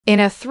In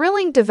a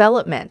thrilling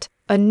development,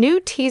 a new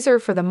teaser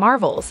for the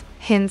Marvels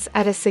hints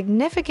at a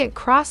significant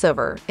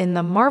crossover in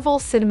the Marvel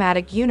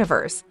Cinematic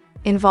Universe,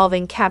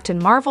 involving Captain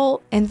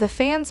Marvel and the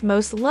fans'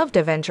 most loved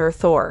Avenger,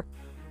 Thor.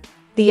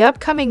 The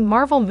upcoming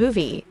Marvel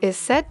movie is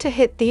set to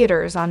hit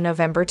theaters on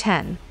November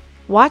 10.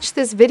 Watch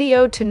this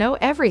video to know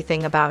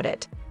everything about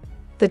it.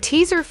 The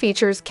teaser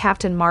features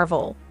Captain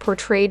Marvel,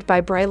 portrayed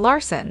by Brie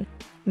Larson,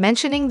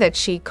 mentioning that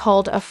she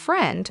called a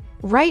friend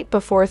right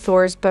before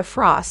Thor's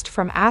Bifrost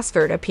from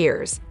Asgard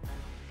appears.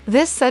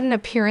 This sudden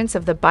appearance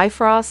of the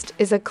Bifrost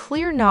is a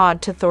clear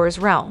nod to Thor's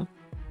realm,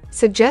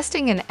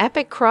 suggesting an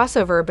epic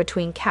crossover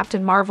between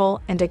Captain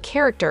Marvel and a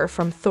character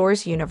from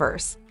Thor's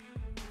universe.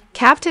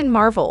 Captain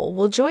Marvel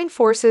will join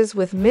forces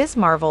with Ms.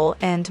 Marvel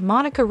and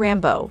Monica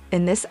Rambeau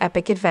in this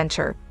epic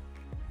adventure.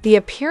 The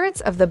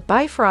appearance of the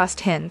Bifrost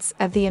hints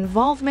at the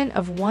involvement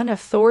of one of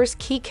Thor's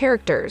key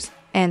characters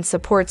and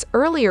supports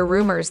earlier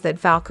rumors that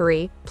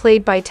Valkyrie,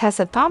 played by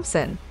Tessa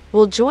Thompson,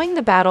 will join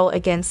the battle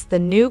against the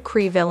new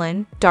Kree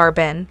villain,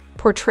 Dar-Benn,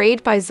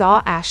 portrayed by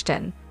Zaw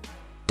Ashton.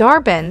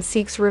 Dar-Benn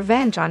seeks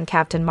revenge on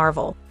Captain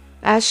Marvel,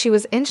 as she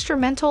was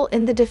instrumental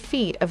in the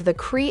defeat of the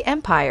Kree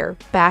Empire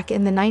back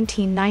in the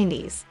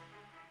 1990s.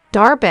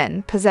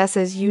 Dar-Benn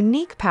possesses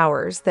unique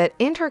powers that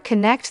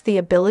interconnect the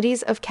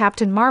abilities of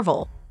Captain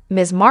Marvel,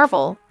 Ms.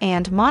 Marvel,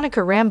 and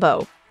Monica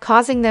Rambeau,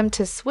 causing them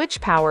to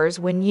switch powers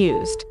when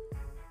used.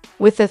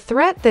 With the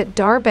threat that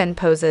Dar-Benn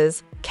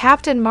poses,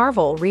 Captain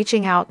Marvel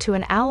reaching out to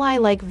an ally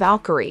like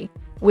Valkyrie,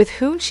 with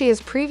whom she has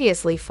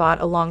previously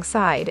fought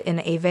alongside in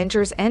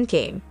Avengers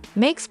Endgame,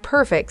 makes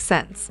perfect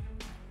sense.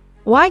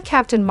 Why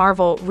Captain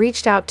Marvel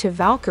reached out to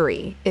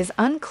Valkyrie is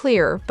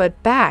unclear,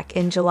 but back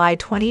in July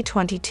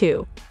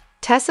 2022,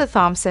 Tessa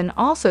Thompson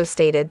also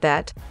stated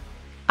that,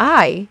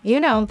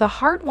 the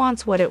heart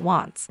wants what it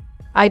wants.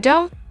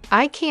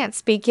 I can't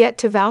speak yet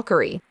to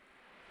Valkyrie.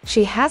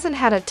 She hasn't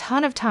had a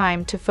ton of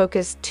time to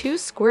focus too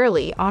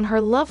squarely on her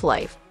love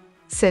life,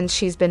 since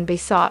she's been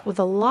besought with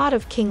a lot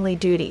of kingly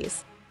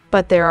duties.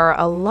 But there are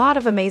a lot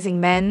of amazing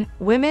men,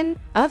 women,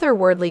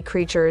 otherworldly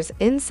creatures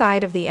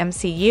inside of the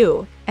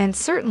MCU, and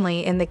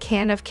certainly in the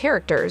can of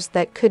characters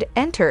that could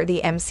enter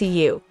the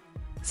MCU.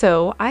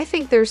 So I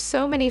think there's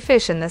so many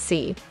fish in the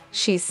sea.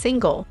 She's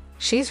single,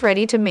 she's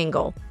ready to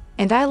mingle.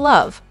 And I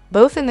love,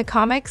 both in the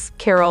comics,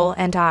 Carol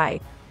and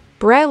I.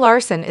 Brie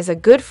Larson is a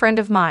good friend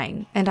of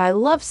mine, and I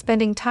love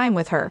spending time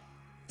with her.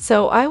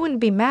 So I wouldn't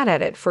be mad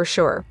at it for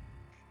sure.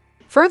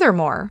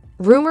 Furthermore,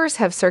 rumors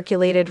have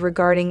circulated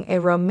regarding a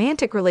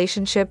romantic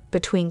relationship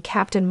between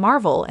Captain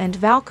Marvel and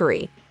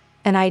Valkyrie,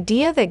 an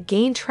idea that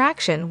gained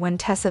traction when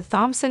Tessa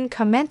Thompson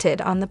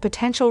commented on the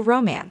potential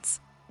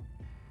romance.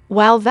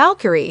 While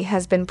Valkyrie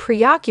has been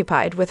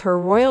preoccupied with her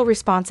royal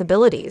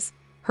responsibilities,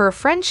 her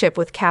friendship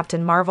with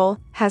Captain Marvel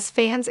has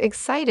fans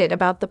excited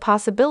about the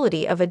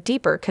possibility of a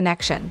deeper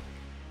connection.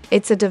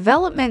 It's a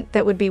development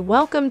that would be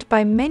welcomed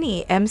by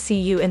many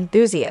MCU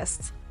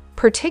enthusiasts,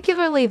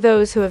 particularly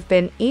those who have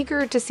been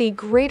eager to see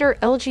greater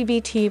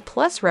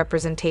LGBT+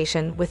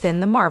 representation within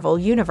the Marvel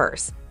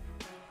Universe.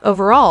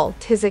 Overall,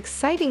 'tis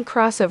exciting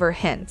crossover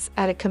hints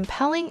at a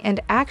compelling and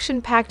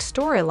action-packed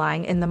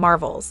storyline in the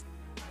Marvels.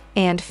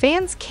 And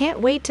fans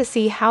can't wait to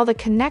see how the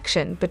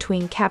connection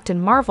between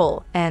Captain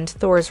Marvel and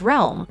Thor's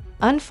realm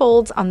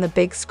unfolds on the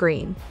big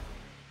screen.